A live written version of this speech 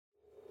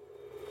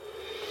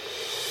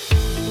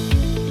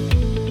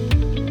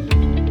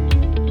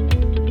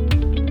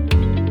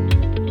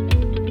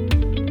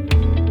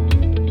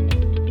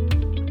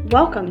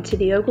Welcome to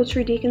the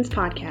Ogletree Deacons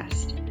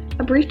Podcast,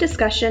 a brief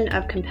discussion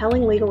of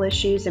compelling legal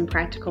issues and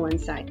practical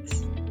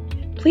insights.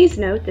 Please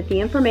note that the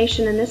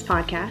information in this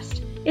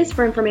podcast is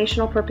for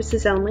informational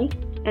purposes only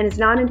and is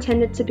not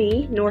intended to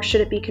be, nor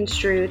should it be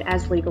construed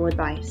as legal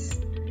advice.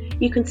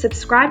 You can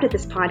subscribe to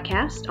this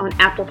podcast on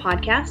Apple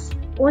Podcasts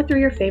or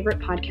through your favorite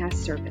podcast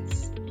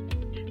service.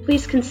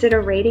 Please consider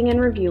rating and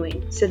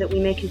reviewing so that we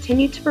may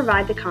continue to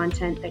provide the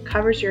content that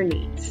covers your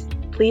needs.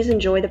 Please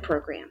enjoy the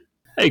program.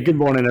 Hey, good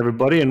morning,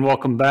 everybody, and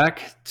welcome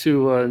back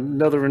to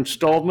another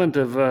installment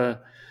of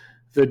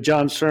the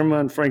John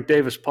Surma and Frank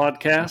Davis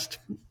podcast.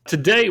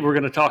 Today, we're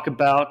going to talk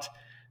about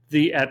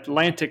the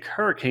Atlantic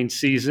hurricane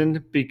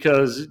season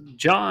because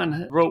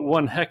John wrote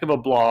one heck of a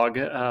blog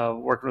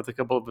working with a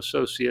couple of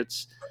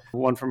associates,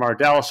 one from our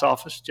Dallas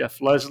office,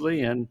 Jeff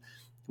Leslie, and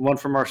one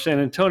from our San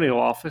Antonio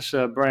office,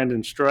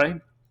 Brandon Stray.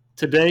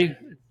 Today,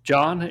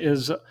 John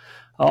is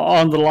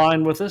on the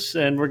line with us,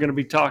 and we're going to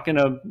be talking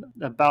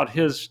about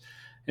his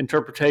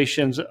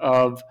interpretations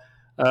of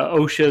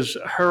OSHA's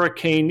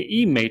Hurricane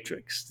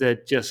eMatrix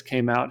that just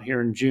came out here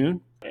in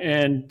June.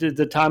 And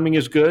the timing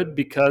is good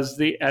because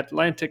the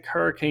Atlantic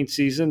hurricane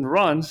season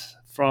runs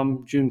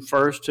from June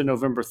 1st to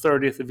November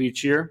 30th of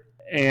each year.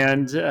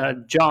 And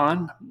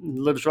John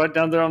lives right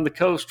down there on the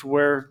coast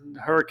where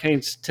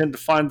hurricanes tend to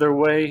find their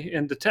way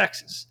into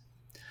Texas.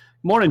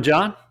 Morning,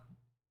 John.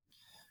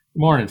 Good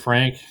morning,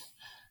 Frank.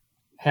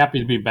 Happy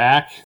to be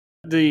back.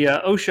 The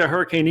OSHA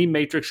Hurricane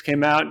eMatrix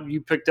came out. You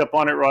picked up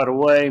on it right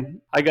away.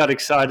 I got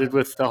excited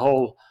with the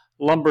whole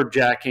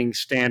lumberjacking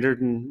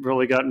standard and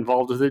really got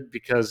involved with it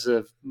because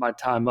of my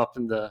time up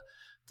in the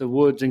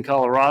woods in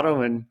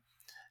Colorado.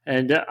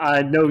 And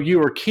I know you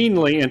were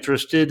keenly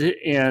interested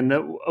in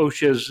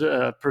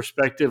OSHA's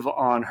perspective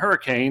on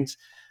hurricanes,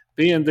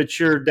 being that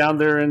you're down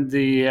there in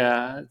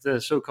the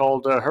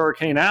so-called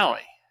Hurricane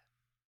Alley.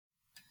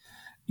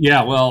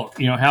 Yeah, well,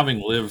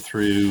 having lived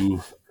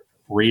through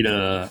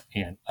Rita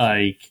and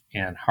Ike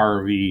and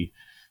Harvey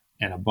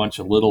and a bunch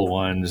of little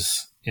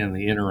ones in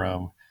the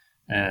interim,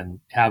 and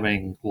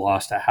having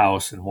lost a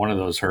house in one of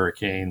those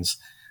hurricanes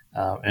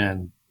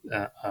and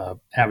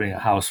having a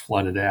house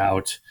flooded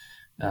out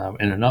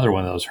in another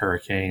one of those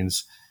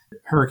hurricanes,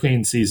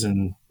 hurricane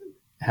season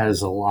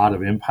has a lot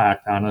of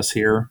impact on us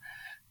here.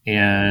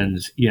 And,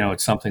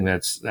 it's something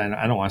that's, and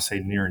I don't want to say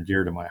near and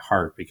dear to my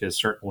heart because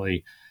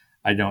certainly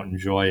I don't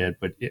enjoy it,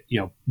 but,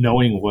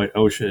 knowing what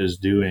OSHA is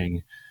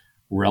doing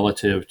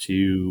relative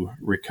to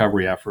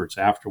recovery efforts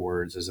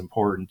afterwards is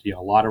important.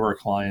 A lot of our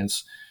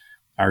clients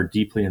are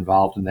deeply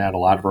involved in that. A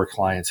lot of our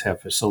clients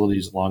have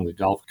facilities along the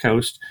Gulf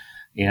Coast.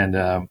 And,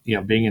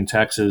 being in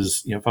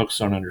Texas, folks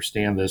don't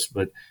understand this,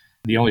 but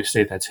the only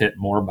state that's hit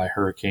more by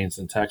hurricanes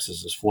than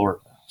Texas is Florida.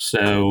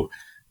 So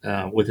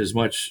with as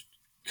much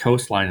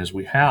coastline as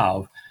we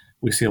have,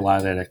 we see a lot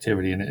of that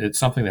activity. And it's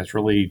something that's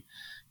really,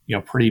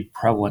 pretty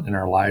prevalent in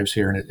our lives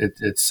here. And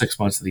it's 6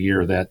 months of the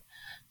year that,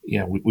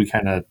 we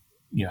kind of,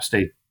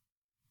 stay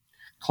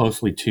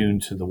closely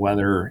tuned to the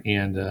weather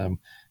and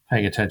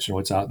paying attention to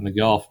what's out in the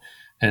Gulf.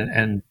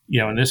 And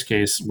in this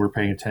case, we're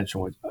paying attention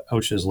to what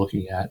OSHA is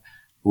looking at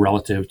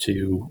relative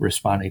to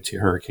responding to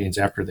hurricanes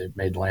after they've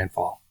made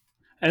landfall.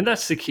 And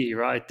that's the key,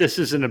 right? This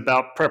isn't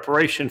about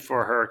preparation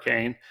for a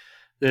hurricane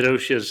that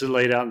OSHA has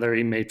laid out in their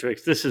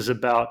eMatrix. This is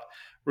about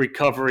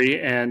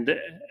recovery and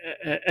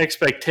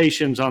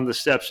expectations on the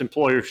steps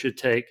employers should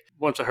take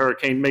once a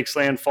hurricane makes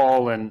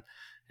landfall and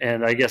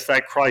I guess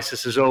that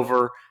crisis is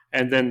over,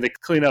 and then the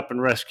cleanup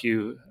and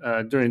rescue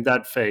during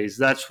that phase.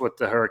 That's what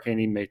the Hurricane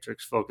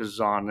eMatrix focuses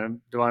on.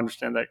 Do I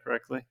understand that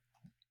correctly?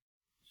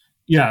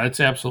 Yeah,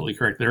 it's absolutely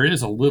correct. There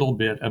is a little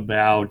bit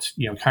about,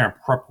 kind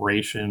of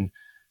preparation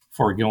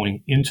for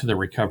going into the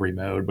recovery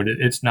mode, but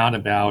it's not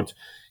about,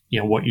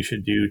 what you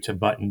should do to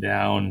button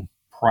down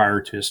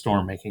prior to a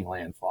storm making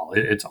landfall.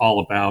 It's all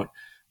about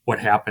what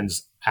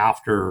happens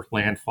after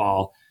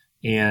landfall.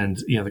 And,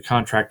 the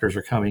contractors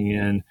are coming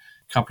in,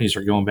 companies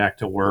are going back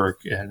to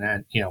work,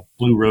 and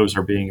blue roofs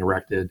are being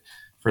erected.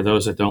 For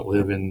those that don't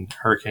live in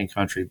hurricane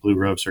country, blue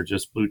roofs are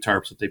just blue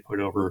tarps that they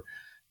put over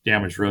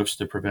damaged roofs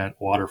to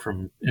prevent water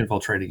from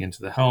infiltrating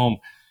into the home.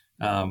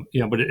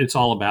 But it's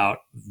all about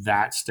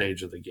that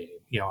stage of the game.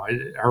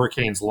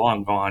 Hurricane's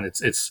long gone.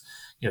 It's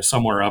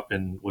somewhere up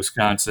in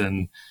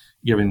Wisconsin,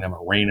 giving them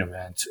a rain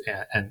event,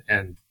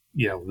 and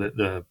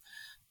the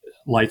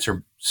lights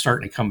are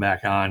starting to come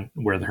back on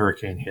where the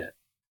hurricane hit.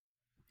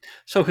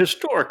 So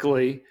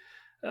historically,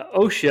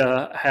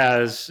 OSHA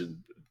has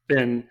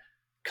been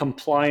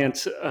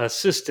compliance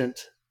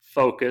assistant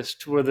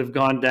focused, where they've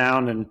gone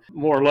down and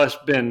more or less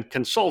been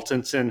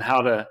consultants in how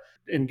to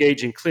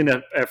engage in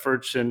cleanup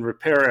efforts and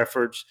repair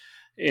efforts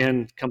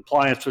in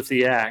compliance with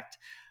the Act.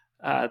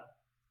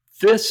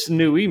 This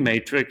new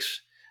eMatrix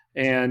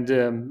and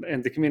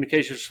the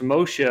communications from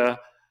OSHA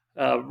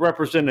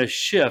represent a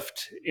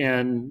shift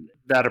in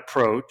that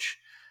approach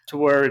to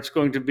where it's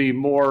going to be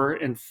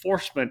more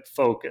enforcement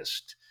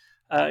focused.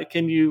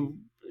 Can you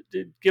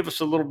give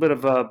us a little bit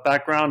of a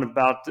background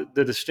about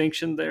the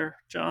distinction there,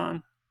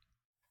 John?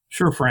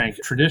 Sure, Frank.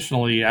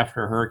 Traditionally,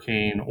 after a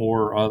hurricane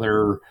or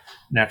other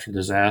natural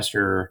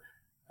disaster,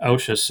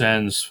 OSHA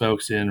sends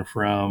folks in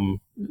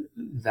from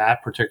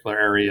that particular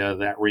area,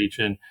 that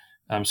region.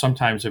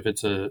 Sometimes, if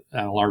it's a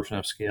large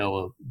enough scale,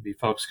 it'll be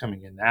folks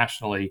coming in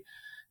nationally,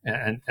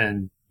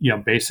 and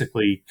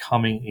basically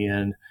coming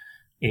in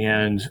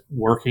and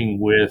working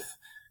with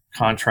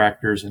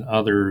contractors and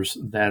others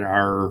that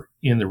are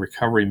in the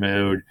recovery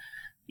mode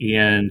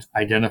and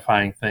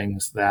identifying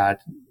things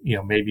that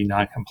may be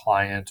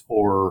non-compliant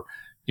or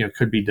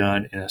could be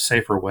done in a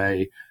safer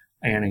way,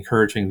 and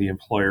encouraging the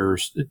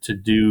employers to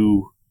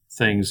do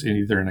things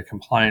either in a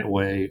compliant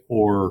way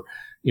or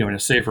in a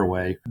safer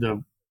way.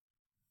 The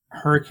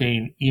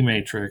Hurricane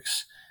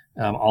eMatrix,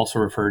 also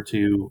referred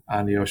to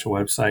on the OSHA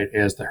website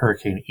as the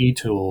Hurricane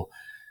e-tool,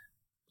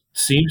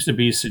 seems to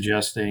be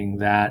suggesting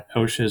that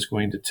OSHA is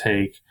going to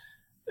take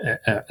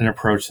an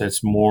approach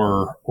that's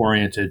more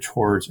oriented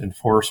towards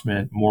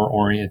enforcement, more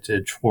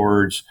oriented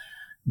towards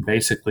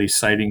basically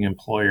citing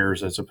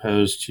employers as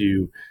opposed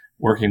to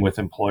working with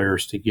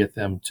employers to get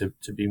them to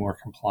be more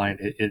compliant.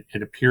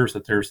 It appears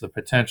that there's the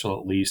potential,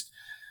 at least,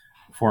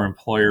 for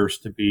employers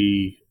to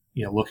be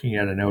looking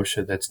at an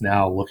OSHA that's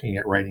now looking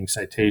at writing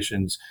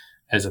citations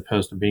as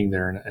opposed to being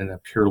there in a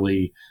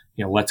purely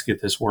let's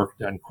get this work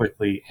done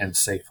quickly and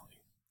safely.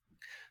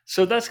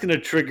 So that's going to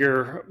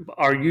trigger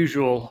our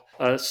usual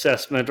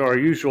assessment or our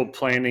usual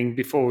planning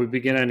before we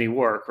begin any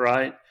work,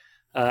 right?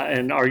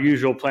 And our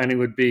usual planning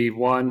would be,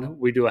 one,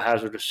 we do a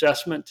hazard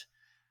assessment,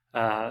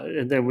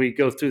 and then we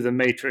go through the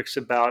matrix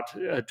about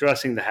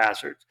addressing the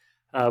hazard.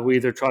 We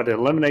either try to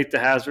eliminate the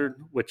hazard,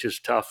 which is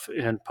tough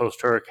in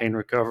post-hurricane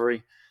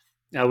recovery.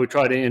 We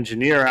try to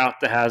engineer out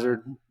the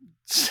hazard,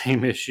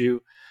 same issue.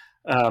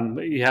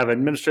 You have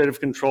administrative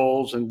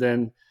controls, and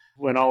then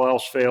when all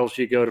else fails,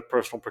 you go to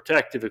personal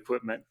protective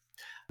equipment.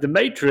 The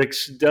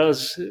matrix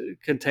does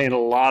contain a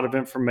lot of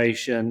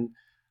information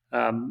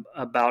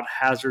about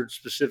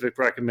hazard-specific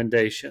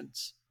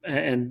recommendations.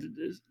 And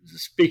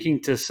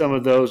speaking to some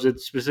of those, it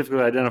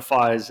specifically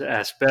identifies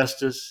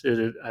asbestos,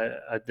 it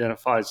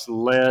identifies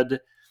lead,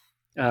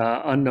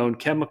 unknown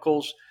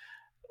chemicals.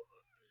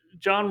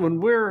 John, when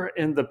we're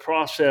in the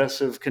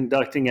process of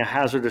conducting a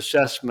hazard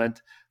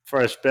assessment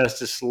for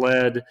asbestos,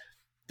 lead,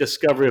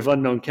 discovery of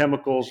unknown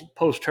chemicals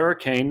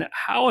post-hurricane,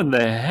 how in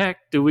the heck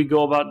do we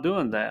go about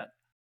doing that?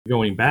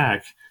 Going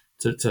back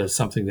to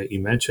something that you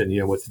mentioned,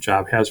 with the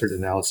job hazard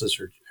analysis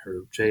or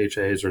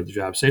JHAs or the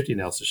job safety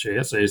analysis,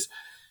 JSAs,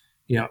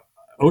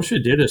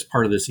 OSHA did, as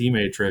part of this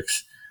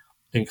eMatrix,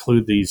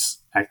 include these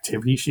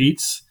activity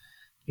sheets.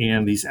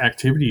 And these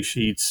activity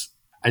sheets,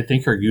 I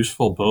think, are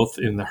useful both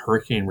in the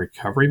hurricane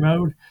recovery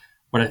mode,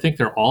 but I think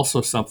they're also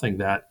something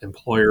that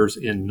employers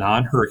in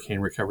non-hurricane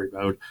recovery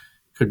mode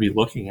could be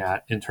looking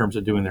at in terms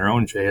of doing their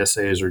own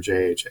JSAs or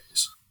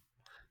JHAs.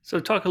 So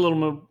talk a little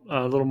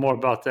more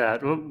about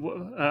that.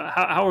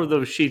 How are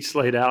those sheets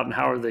laid out and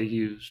how are they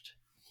used?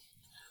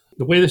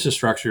 The way this is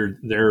structured,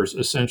 there's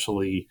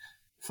essentially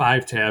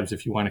 5 tabs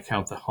if you want to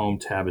count the home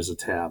tab as a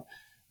tab.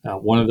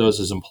 One of those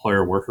is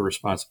employer worker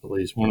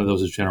responsibilities. One of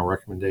those is general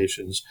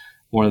recommendations.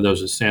 One of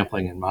those is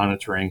sampling and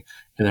monitoring.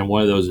 And then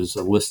one of those is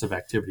a list of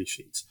activity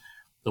sheets.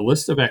 The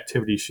list of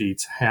activity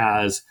sheets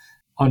has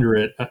under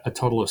it a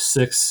total of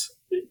 6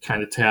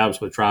 kind of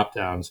tabs with drop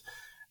downs.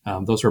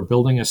 Those are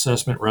building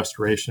assessment,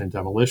 restoration and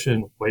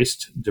demolition,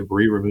 waste,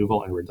 debris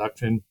removal and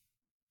reduction,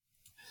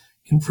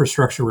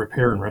 infrastructure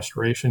repair and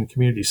restoration,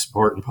 community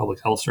support and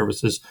public health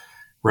services,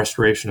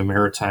 restoration of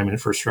maritime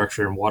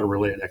infrastructure and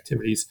water-related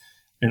activities,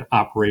 and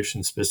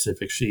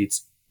operation-specific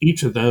sheets.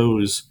 Each of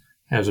those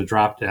has a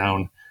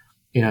drop-down,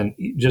 and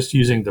just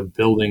using the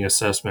building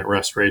assessment,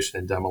 restoration,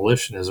 and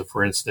demolition as a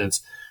for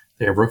instance,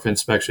 they have roof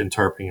inspection,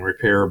 tarping and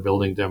repair,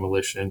 building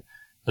demolition,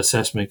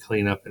 assessment,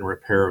 cleanup, and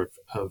repair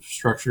of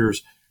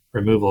structures,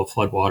 removal of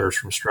floodwaters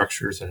from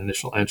structures and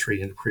initial entry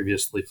into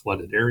previously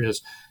flooded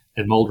areas,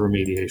 and mold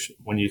remediation.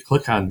 When you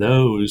click on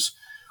those,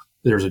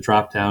 there's a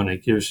drop down.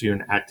 It gives you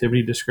an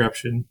activity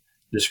description.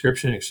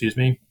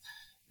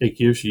 It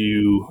gives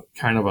you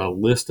kind of a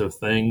list of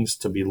things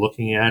to be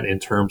looking at in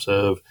terms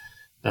of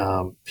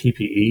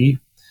PPE.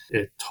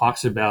 It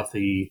talks about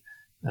the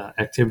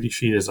activity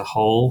sheet as a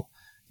whole,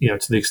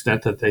 to the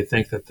extent that they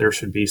think that there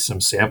should be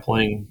some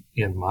sampling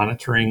and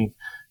monitoring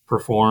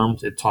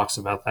performed. It talks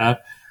about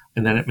that.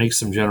 And then it makes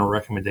some general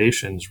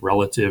recommendations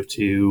relative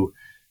to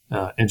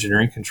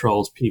engineering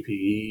controls,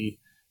 PPE,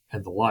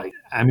 and the like.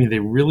 I mean, they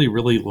really,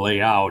 really lay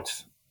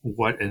out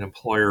what an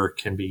employer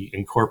can be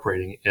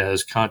incorporating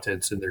as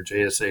contents in their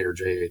JSA or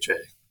JHA.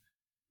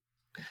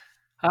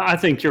 I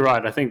think you're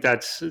right. I think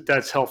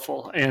that's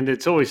helpful, and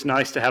it's always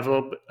nice to have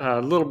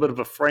a little bit of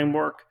a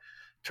framework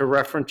to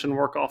reference and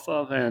work off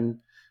of, and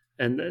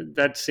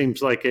that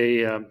seems like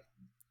an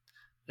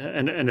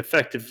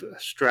effective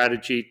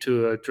strategy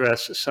to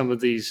address some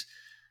of these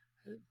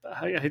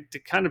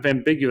kind of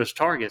ambiguous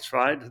targets,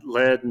 right?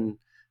 Lead and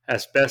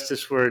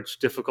asbestos, where it's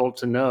difficult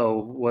to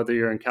know whether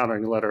you're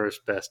encountering lead or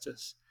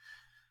asbestos.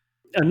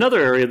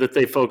 Another area that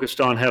they focused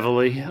on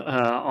heavily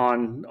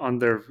on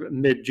their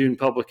mid-June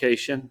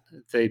publication,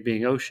 they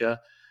being OSHA,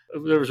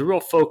 there was a real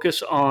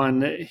focus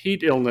on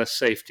heat illness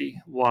safety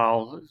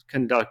while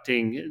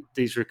conducting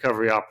these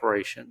recovery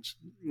operations.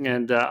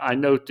 And I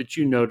note that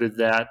you noted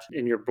that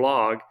in your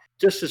blog.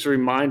 Just as a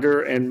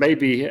reminder, and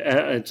maybe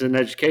it's an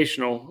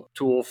educational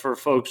tool for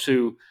folks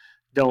who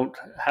don't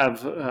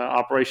have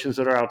operations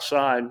that are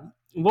outside,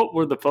 what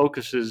were the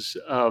focuses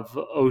of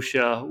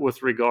OSHA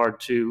with regard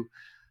to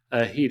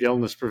heat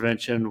illness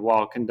prevention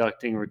while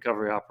conducting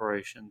recovery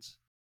operations?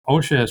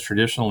 OSHA has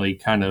traditionally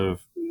kind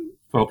of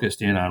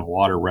focused in on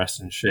water, rest,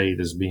 and shade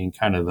as being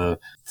kind of the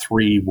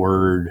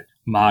 3-word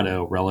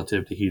motto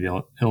relative to heat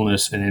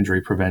illness and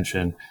injury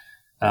prevention.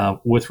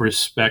 With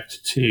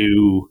respect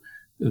to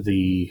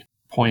the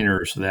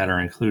pointers that are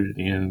included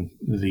in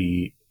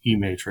the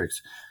eMatrix,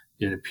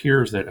 it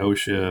appears that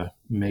OSHA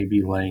may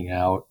be laying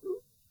out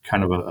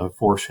kind of a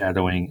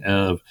foreshadowing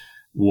of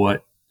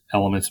what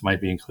elements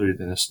might be included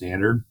in a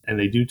standard. And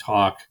they do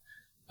talk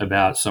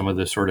about some of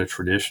the sort of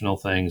traditional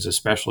things,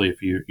 especially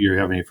if you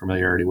have any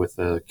familiarity with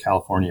the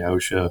California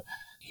OSHA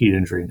heat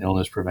injury and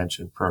illness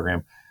prevention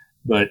program.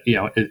 But,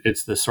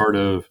 it's the sort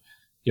of,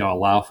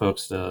 allow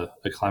folks to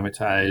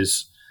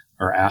acclimatize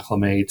or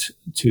acclimate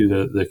to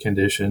the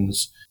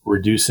conditions,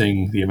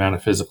 reducing the amount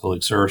of physical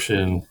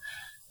exertion,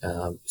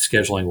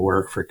 scheduling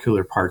work for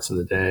cooler parts of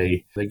the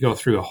day. They go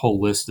through a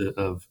whole list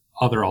of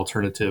other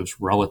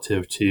alternatives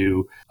relative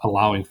to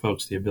allowing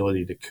folks the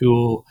ability to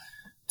cool,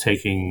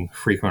 taking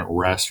frequent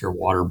rest or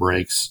water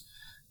breaks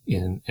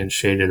in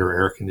shaded or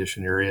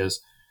air-conditioned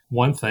areas.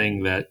 One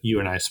thing that you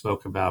and I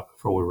spoke about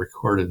before we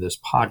recorded this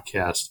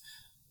podcast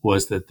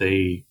was that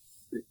they,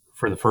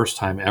 for the first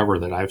time ever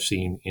that I've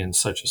seen in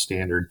such a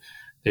standard,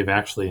 they've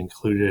actually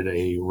included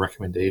a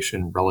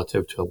recommendation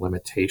relative to a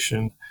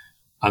limitation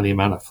on the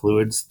amount of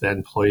fluids that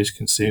employees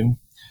consume.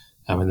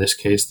 In this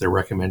case, they're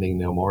recommending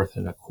no more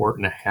than 1.5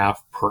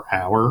 quarts per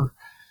hour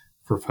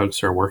for folks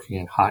who are working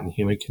in hot and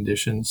humid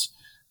conditions,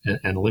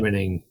 and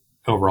limiting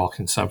overall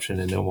consumption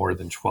to no more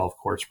than 12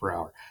 quarts per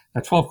hour.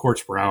 Now, 12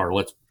 quarts per hour,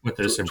 let's put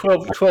this in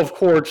 12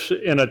 quarts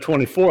in a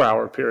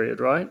 24-hour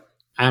period, right?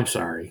 I'm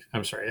sorry.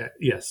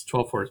 Yes,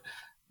 12 quarts.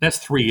 That's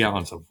 3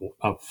 gallons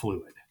of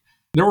fluid.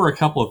 There were a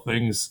couple of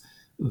things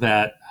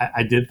that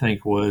I did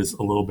think was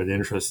a little bit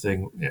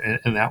interesting,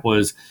 and that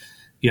was,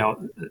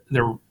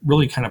 they're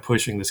really kind of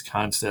pushing this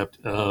concept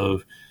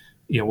of,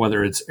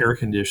 whether it's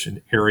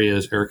air-conditioned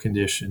areas,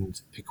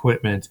 air-conditioned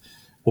equipment,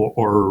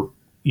 or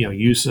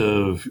use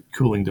of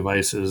cooling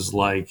devices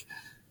like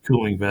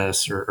cooling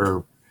vests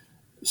or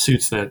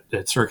suits that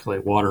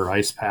circulate water,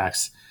 ice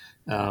packs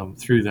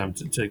through them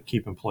to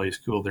keep employees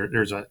cool.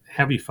 There's a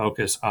heavy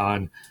focus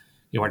on,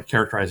 what I'd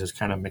characterize as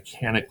kind of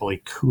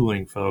mechanically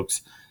cooling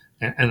folks.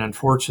 And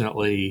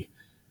unfortunately,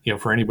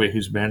 for anybody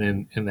who's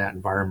been in that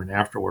environment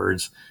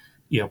afterwards,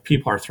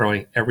 people are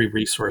throwing every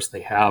resource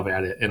they have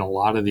at it. And a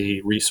lot of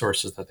the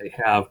resources that they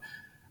have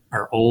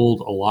are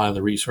old. A lot of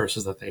the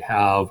resources that they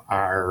have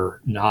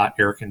are not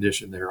air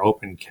conditioned. They're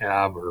open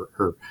cab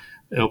or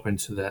open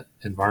to that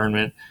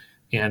environment.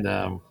 And,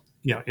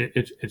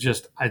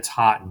 it's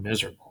hot and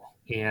miserable.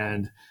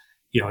 And,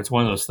 it's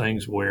one of those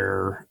things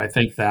where I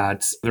think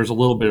that there's a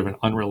little bit of an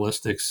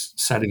unrealistic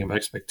setting of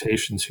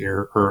expectations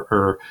here,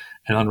 or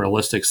an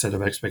unrealistic set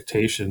of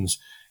expectations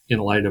in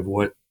light of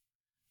what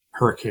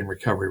hurricane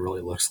recovery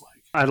really looks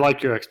like. I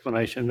like your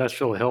explanation.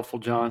 That's really helpful,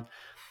 John.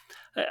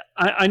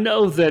 I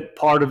know that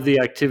part of the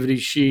activity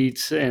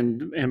sheets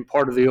and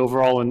part of the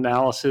overall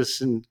analysis,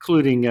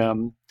 including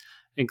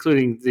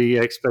the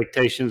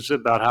expectations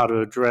about how to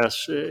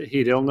address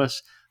heat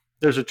illness,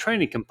 there's a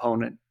training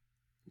component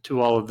to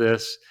all of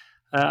this.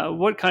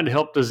 What kind of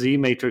help does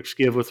eMatrix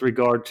give with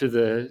regard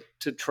to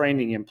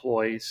training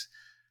employees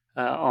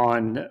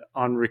on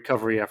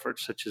recovery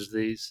efforts such as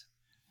these?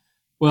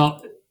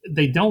 Well,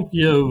 they don't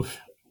give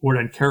what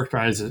I'd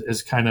characterize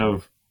as kind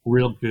of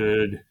real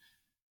good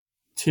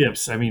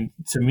tips. I mean,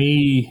 to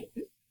me,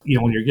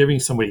 when you're giving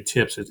somebody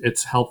tips,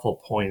 it's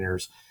helpful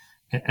pointers.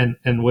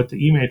 And what the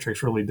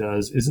eMatrix really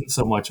does isn't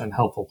so much on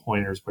helpful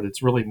pointers, but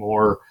it's really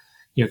more,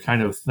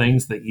 kind of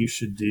things that you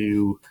should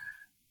do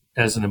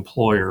as an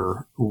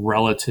employer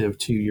relative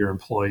to your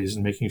employees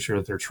and making sure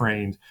that they're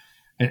trained.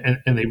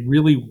 And they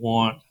really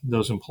want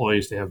those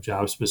employees to have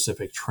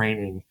job-specific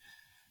training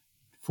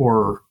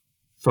for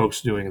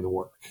folks doing the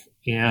work.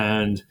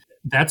 And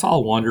that's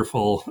all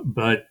wonderful,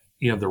 but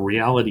the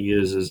reality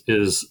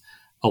is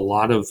a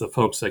lot of the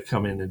folks that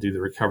come in and do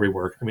the recovery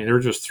work, I mean, they're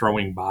just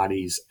throwing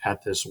bodies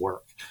at this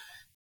work.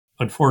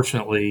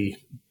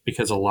 Unfortunately,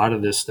 because a lot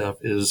of this stuff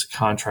is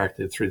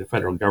contracted through the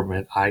federal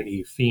government,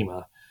 i.e.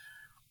 FEMA,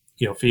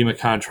 FEMA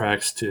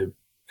contracts to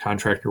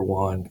contractor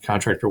one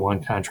contracts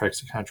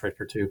to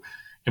contractor two.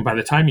 And by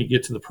the time you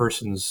get to the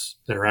persons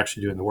that are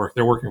actually doing the work,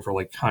 they're working for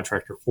like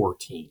contractor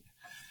 14.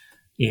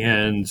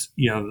 And,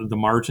 the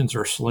margins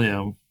are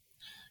slim,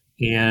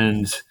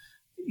 and,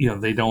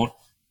 they don't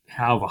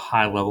have a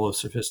high level of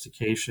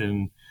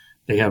sophistication.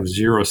 They have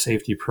zero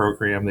safety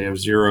program. They have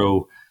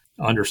zero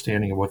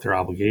understanding of what their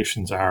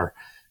obligations are.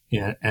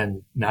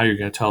 And now you're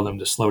going to tell them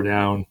to slow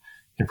down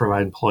and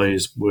provide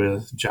employees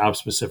with job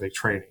specific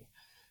training.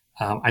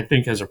 I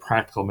think as a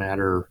practical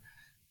matter,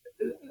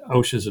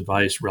 OSHA's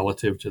advice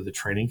relative to the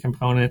training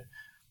component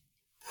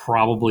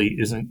probably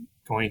isn't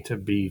going to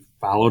be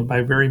followed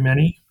by very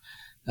many.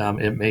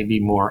 It may be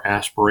more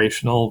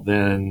aspirational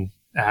than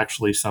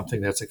actually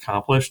something that's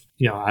accomplished.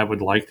 I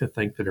would like to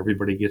think that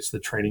everybody gets the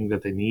training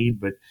that they need,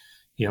 but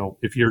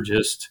if you're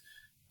just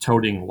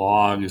toting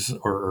logs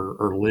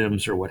or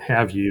limbs or what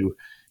have you,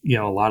 a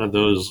lot of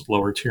those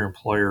lower tier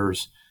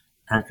employers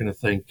aren't going to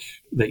think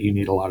that you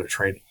need a lot of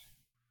training.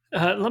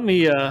 Let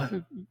me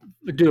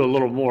do a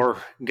little more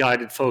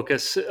guided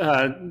focus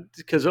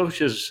because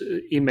OSHA's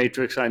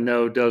eMatrix, I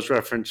know, does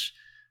reference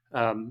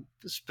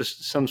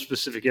some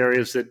specific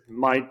areas that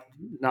might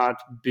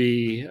not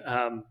be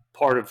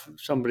part of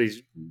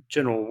somebody's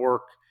general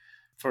work.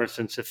 For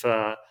instance, if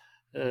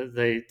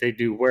they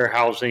do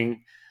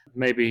warehousing,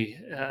 maybe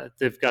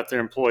they've got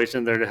their employees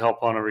in there to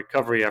help on a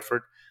recovery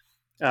effort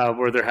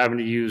where they're having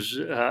to use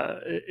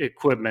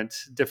equipment,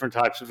 different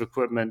types of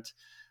equipment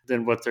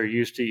than what they're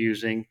used to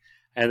using,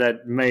 and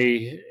that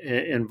may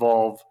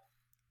involve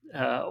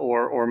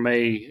or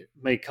may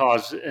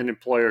cause an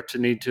employer to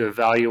need to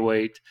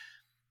evaluate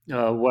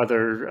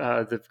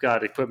whether they've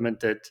got equipment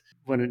that,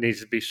 when it needs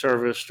to be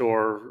serviced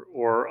or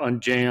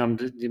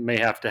unjammed, you may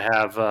have to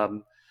have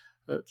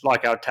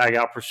lockout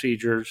tagout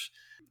procedures.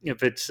 If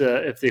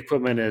the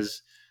equipment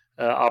is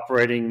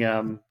operating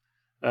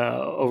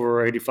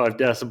over 85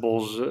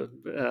 decibels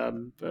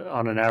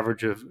on an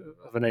average of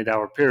an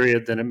 8-hour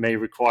period, then it may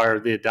require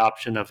the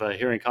adoption of a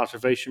hearing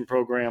conservation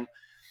program.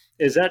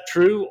 Is that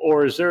true,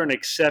 or is there an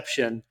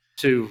exception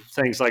to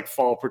things like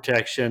fall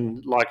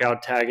protection,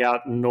 lockout, tagout,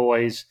 and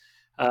noise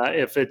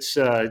if it's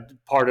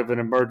part of an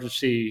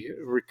emergency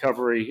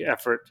recovery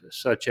effort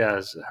such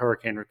as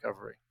hurricane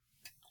recovery?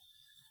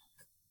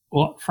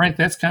 Well, Frank,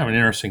 that's kind of an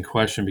interesting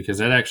question because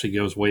that actually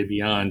goes way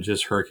beyond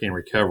just hurricane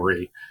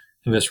recovery.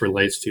 And this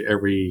relates to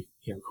every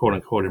quote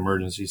unquote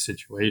emergency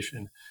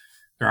situation.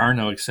 There are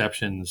no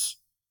exceptions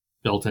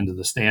built into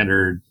the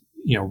standard,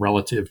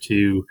 relative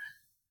to,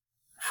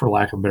 for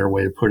lack of a better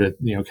way to put it,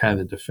 kind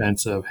of the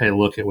defense of, hey,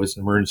 look, it was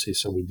an emergency,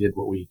 so we did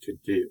what we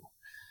could do.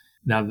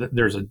 Now,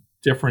 there's a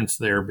difference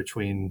there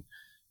between,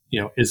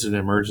 is it an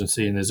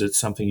emergency and is it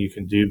something you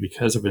can do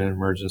because of an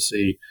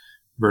emergency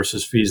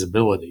versus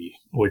feasibility,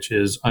 which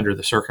is under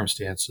the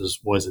circumstances,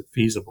 was it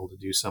feasible to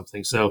do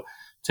something? So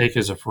take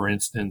as a, for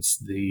instance,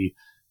 the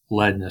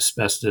lead and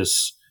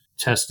asbestos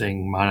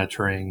testing,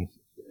 monitoring,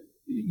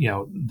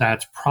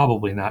 that's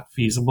probably not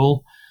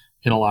feasible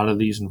in a lot of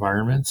these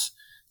environments.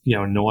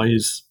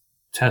 Noise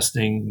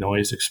testing,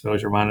 noise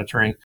exposure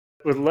monitoring.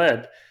 With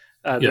lead,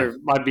 there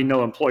might be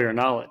no employer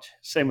knowledge.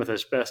 Same with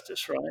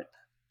asbestos,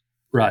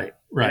 right?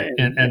 Right.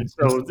 And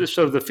so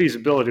the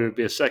feasibility would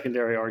be a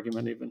secondary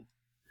argument even.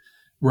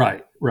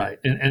 Right.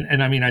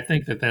 And I mean, I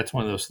think that that's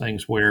one of those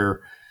things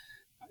where,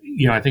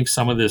 I think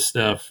some of this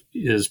stuff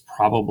is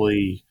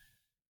probably,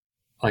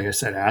 like I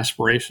said,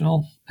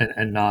 aspirational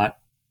and not,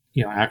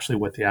 actually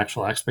what the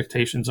actual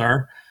expectations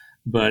are.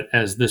 But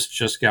as this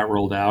just got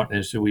rolled out,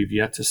 as we've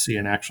yet to see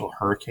an actual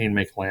hurricane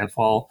make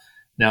landfall,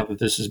 now that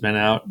this has been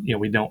out,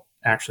 we don't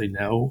actually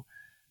know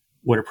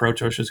what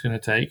approach OSHA is going to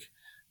take.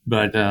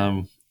 But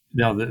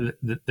no,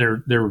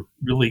 there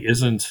really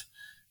isn't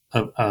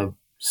a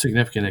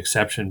significant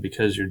exception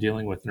because you're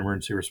dealing with an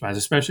emergency response,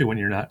 especially when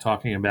you're not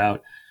talking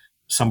about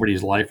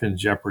somebody's life in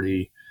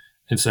jeopardy.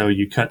 And so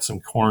you cut some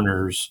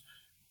corners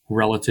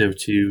relative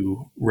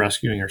to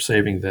rescuing or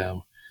saving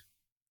them.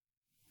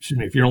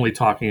 If you're only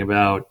talking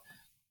about,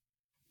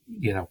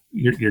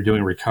 you're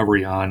doing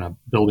recovery on a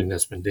building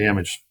that's been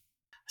damaged.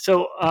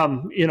 So,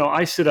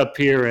 I sit up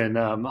here in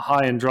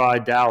high and dry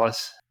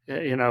Dallas.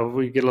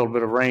 We get a little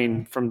bit of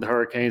rain from the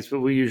hurricanes, but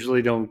we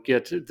usually don't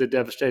get the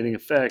devastating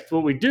effect.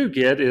 What we do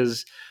get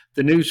is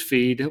the news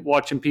feed,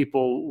 watching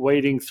people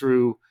wading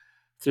through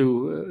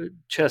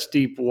chest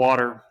deep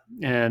water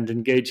and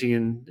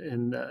engaging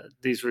in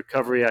these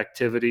recovery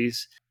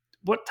activities.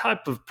 What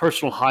type of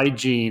personal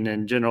hygiene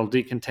and general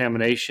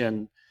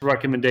decontamination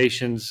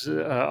recommendations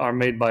are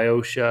made by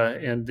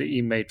OSHA and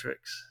the eMatrix?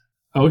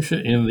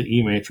 OSHA in the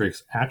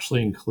eMatrix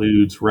actually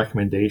includes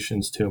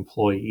recommendations to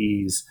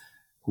employees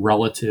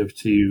relative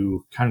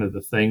to kind of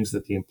the things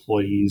that the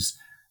employees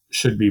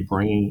should be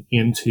bringing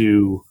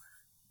into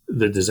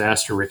the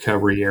disaster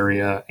recovery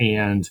area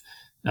and,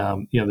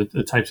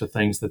 the types of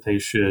things that they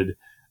should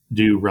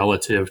do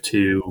relative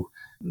to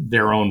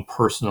their own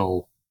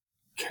personal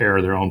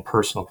care, their own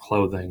personal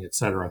clothing, et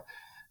cetera.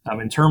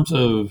 In terms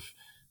of,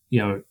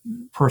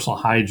 personal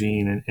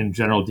hygiene and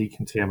general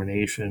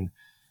decontamination,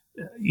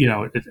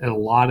 a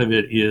lot of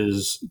it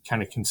is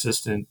kind of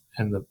consistent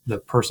in the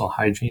personal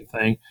hygiene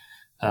thing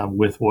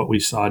with what we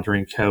saw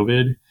during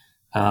COVID.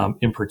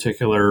 In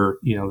particular,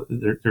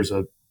 there's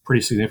a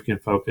pretty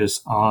significant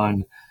focus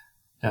on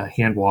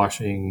hand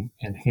washing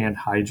and hand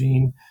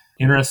hygiene.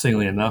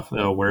 Interestingly enough,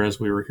 though, whereas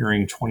we were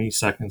hearing 20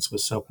 seconds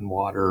with soap and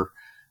water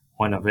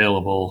when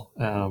available,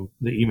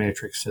 the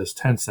eMatrix says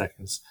 10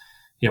 seconds.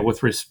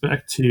 With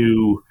respect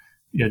to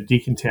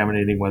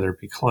decontaminating, whether it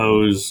be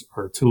clothes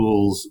or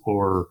tools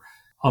or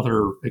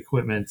other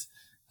equipment,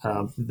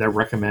 They're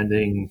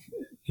recommending,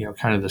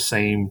 kind of the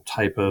same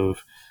type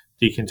of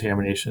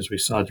decontamination as we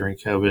saw during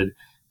COVID,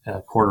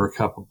 a quarter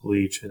cup of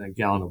bleach and a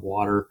gallon of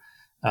water.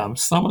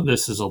 Some of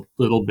this is a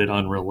little bit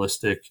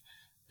unrealistic,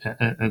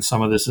 and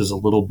some of this is a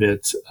little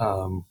bit,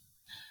 I'm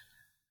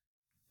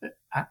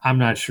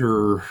not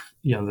sure,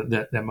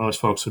 that most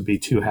folks would be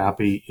too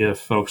happy if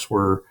folks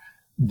were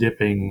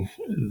dipping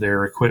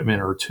their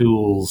equipment or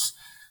tools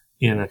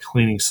in a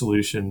cleaning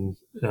solution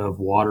of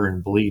water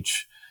and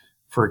bleach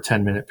for a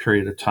 10-minute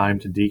period of time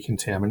to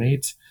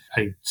decontaminate.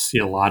 I see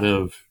a lot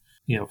of,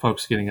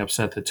 folks getting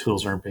upset that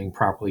tools aren't being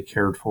properly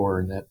cared for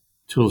and that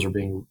tools are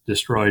being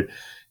destroyed.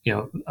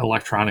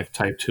 Electronic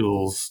type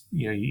tools,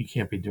 you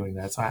can't be doing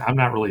that. So I'm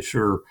not really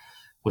sure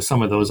with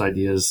some of those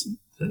ideas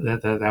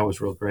that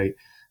was real great.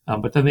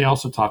 But then they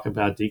also talk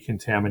about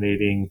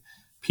decontaminating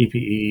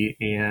PPE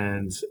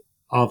and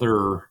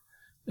other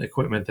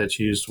equipment that's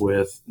used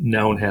with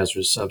known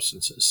hazardous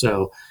substances.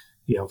 So,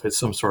 if it's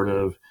some sort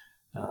of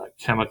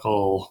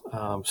chemical,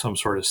 some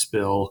sort of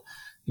spill,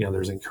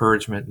 there's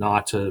encouragement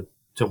not to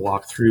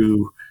walk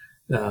through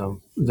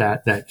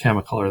that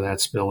chemical or that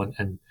spill.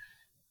 And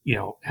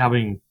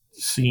having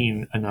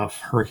seen enough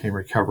hurricane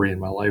recovery in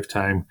my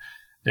lifetime,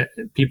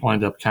 people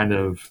end up kind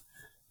of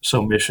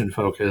so mission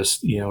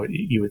focused.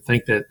 You would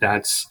think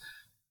that's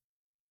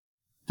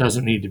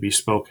doesn't need to be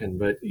spoken,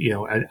 but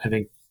I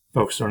think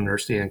folks don't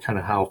understand kind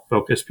of how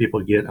focused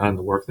people get on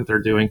the work that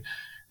they're doing,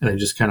 and they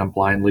just kind of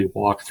blindly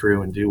walk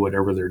through and do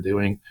whatever they're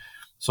doing.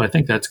 So I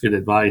think that's good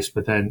advice.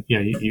 But then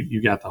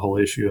you got the whole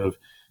issue of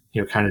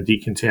kind of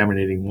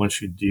decontaminating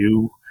once you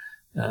do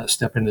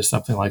step into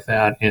something like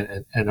that,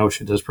 and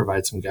OSHA does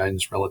provide some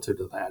guidance relative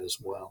to that as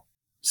well.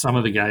 Some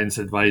of the guidance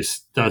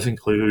advice does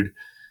include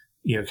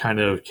kind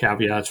of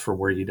caveats for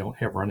where you don't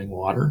have running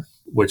water,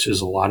 which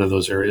is a lot of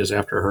those areas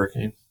after a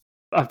hurricane.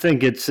 I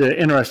think it's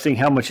interesting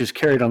how much is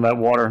carried on that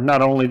water.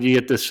 Not only do you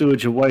get the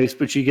sewage and waste,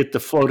 but you get the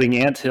floating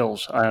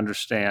anthills, I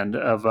understand,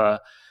 of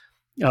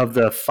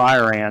the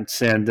fire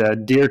ants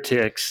and deer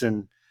ticks,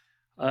 and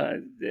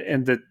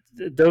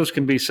those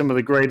can be some of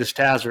the greatest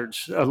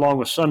hazards, along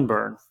with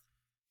sunburn.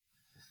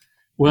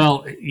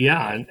 Well,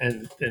 yeah,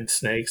 and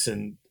snakes,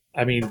 and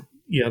I mean,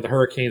 the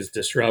hurricanes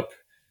disrupt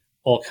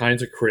all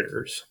kinds of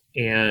critters,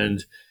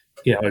 and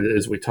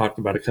as we talked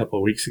about a couple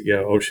of weeks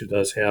ago, OSHA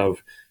does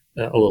have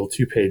a little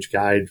 2-page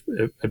guide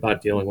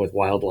about dealing with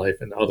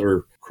wildlife and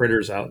other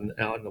critters out in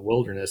the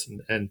wilderness,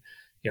 and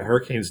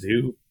hurricanes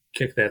do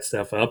kick that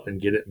stuff up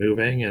and get it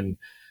moving, and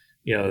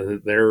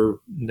they're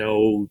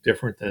no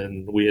different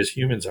than we as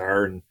humans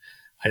are. And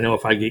I know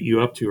if I get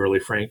you up too early,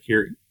 Frank,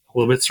 you're a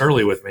little bit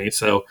surly with me.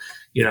 So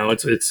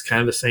it's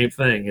kind of the same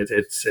thing.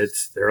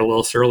 It's they're a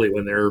little surly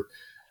when they're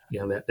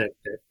that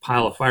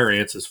pile of fire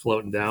ants is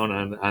floating down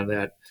on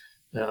that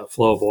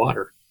flow of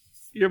water.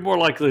 You're more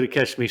likely to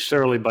catch me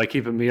surly by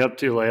keeping me up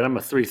too late. I'm a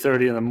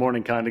 3:30 in the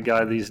morning kind of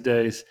guy these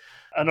days.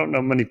 I don't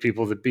know many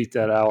people that beat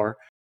that hour.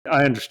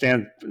 I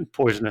understand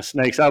poisonous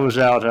snakes. I was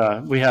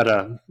out, we had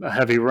a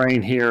heavy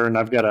rain here, and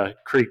I've got a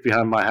creek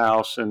behind my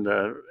house and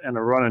a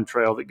running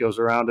trail that goes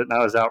around it. And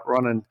I was out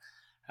running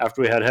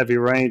after we had heavy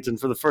rains, and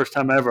for the first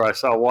time ever, I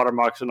saw water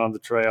moccasin on the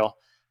trail.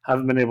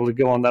 Haven't been able to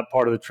go on that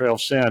part of the trail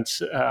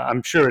since.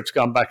 I'm sure it's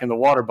gone back in the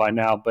water by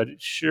now, but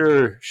it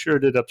sure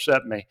did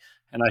upset me.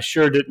 And I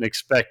sure didn't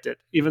expect it,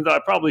 even though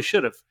I probably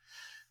should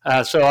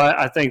have. So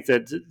I think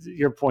that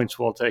your point's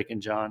well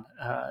taken, John.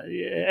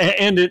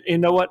 You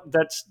know what?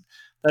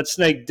 That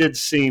snake did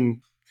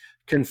seem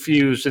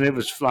confused, and it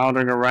was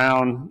floundering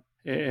around,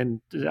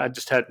 and I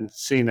just hadn't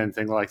seen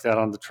anything like that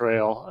on the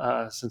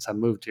trail since I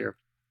moved here.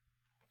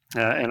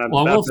 And I've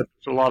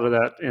a lot of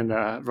that in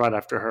right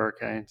after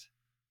hurricanes.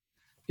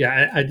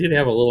 Yeah, I did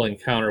have a little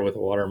encounter with a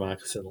water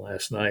moccasin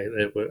last night.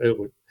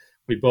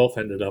 We both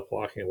ended up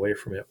walking away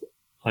from it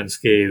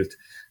unscathed,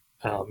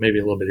 maybe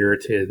a little bit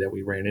irritated that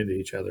we ran into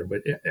each other.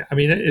 But I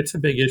mean, it's a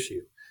big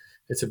issue.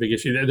 It's a big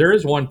issue. There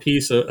is one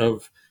piece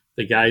of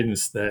the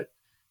guidance that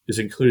is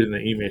included in the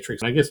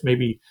eMatrix. I guess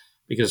maybe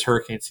because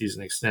hurricane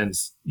season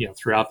extends,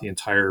 throughout the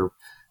entire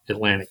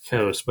Atlantic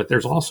coast, but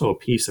there's also a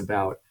piece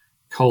about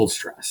cold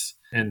stress.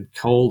 And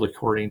cold,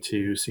 according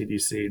to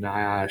CDC,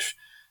 NIOSH,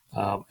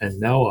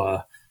 and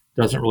NOAA,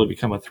 doesn't really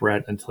become a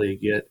threat until you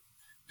get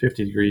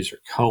 50 degrees or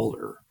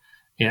colder.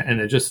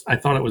 And I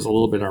thought it was a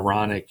little bit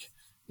ironic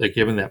that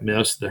given that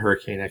most of the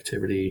hurricane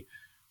activity,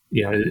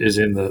 is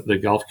in the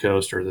Gulf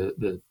Coast or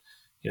the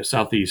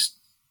southeast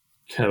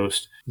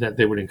coast, that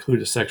they would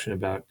include a section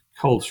about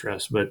cold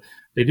stress. But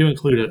they do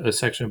include a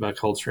section about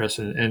cold stress,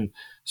 and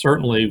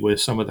certainly with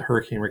some of the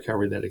hurricane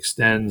recovery that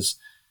extends,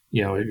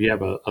 if you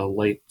have a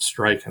late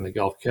strike on the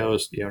Gulf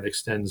Coast, it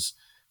extends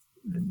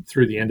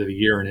through the end of the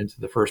year and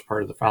into the first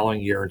part of the following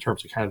year in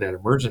terms of kind of that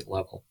emergent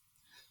level.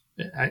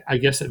 I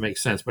guess it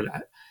makes sense, but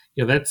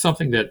that's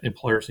something that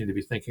employers need to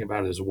be thinking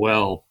about as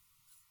well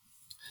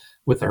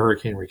with the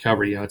hurricane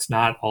recovery. It's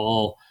not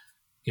all,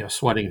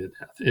 sweating to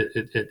death.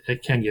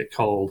 It can get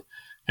cold,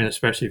 and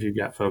especially if you've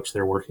got folks that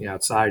are working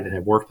outside and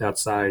have worked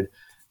outside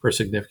for a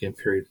significant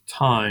period of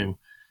time,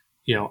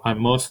 on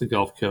most of the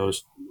Gulf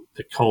Coast,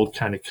 the cold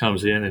kind of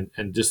comes in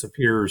and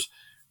disappears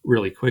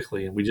really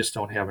quickly, and we just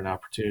don't have an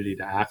opportunity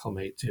to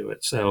acclimate to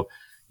it. So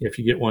if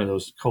you get one of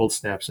those cold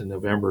snaps in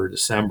November or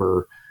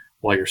December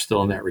while you're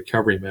still in that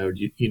recovery mode,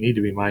 you need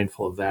to be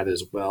mindful of that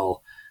as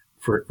well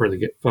for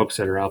the folks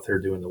that are out there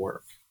doing the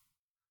work.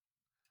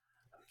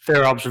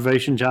 Fair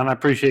observation, John. I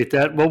appreciate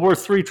that. Well, we're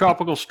 3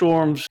 tropical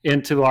storms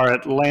into our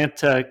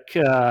Atlantic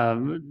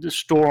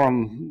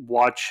storm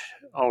watch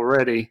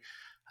already,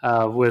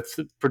 with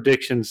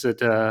predictions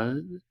that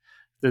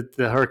that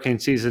the hurricane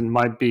season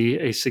might be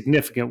a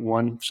significant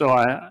one. So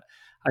I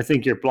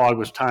think your blog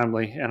was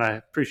timely, and I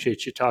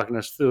appreciate you talking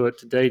us through it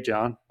today,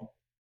 John.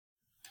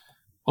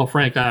 Well,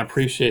 Frank, I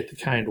appreciate the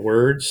kind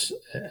words,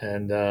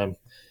 and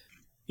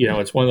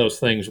it's one of those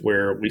things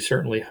where we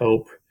certainly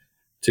hope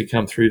to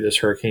come through this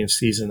hurricane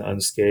season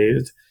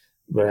unscathed.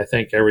 But I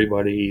think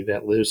everybody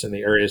that lives in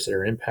the areas that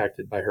are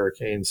impacted by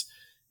hurricanes,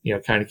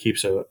 kind of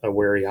keeps a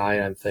wary eye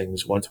on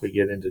things once we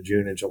get into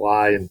June and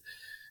July, and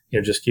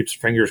just keeps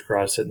fingers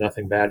crossed that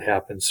nothing bad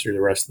happens through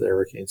the rest of the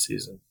hurricane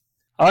season.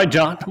 All right,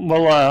 John.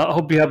 Well, I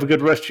hope you have a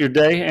good rest of your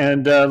day,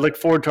 and look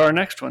forward to our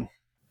next one.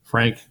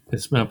 Frank,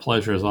 it's been a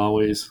pleasure as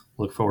always.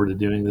 Look forward to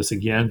doing this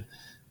again.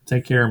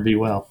 Take care and be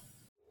well.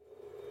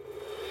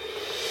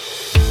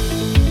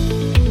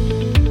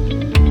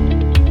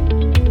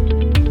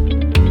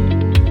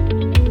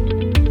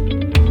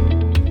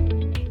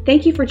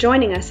 Thank you for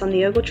joining us on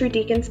the Ogletree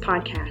Deacons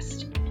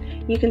podcast.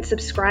 You can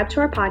subscribe to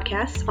our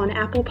podcast on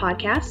Apple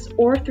Podcasts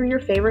or through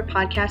your favorite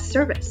podcast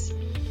service.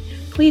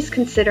 Please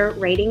consider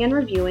rating and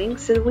reviewing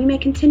so that we may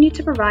continue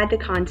to provide the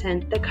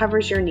content that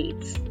covers your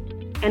needs.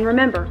 And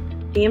remember,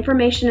 the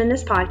information in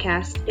this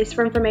podcast is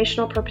for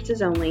informational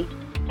purposes only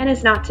and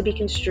is not to be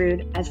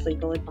construed as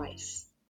legal advice.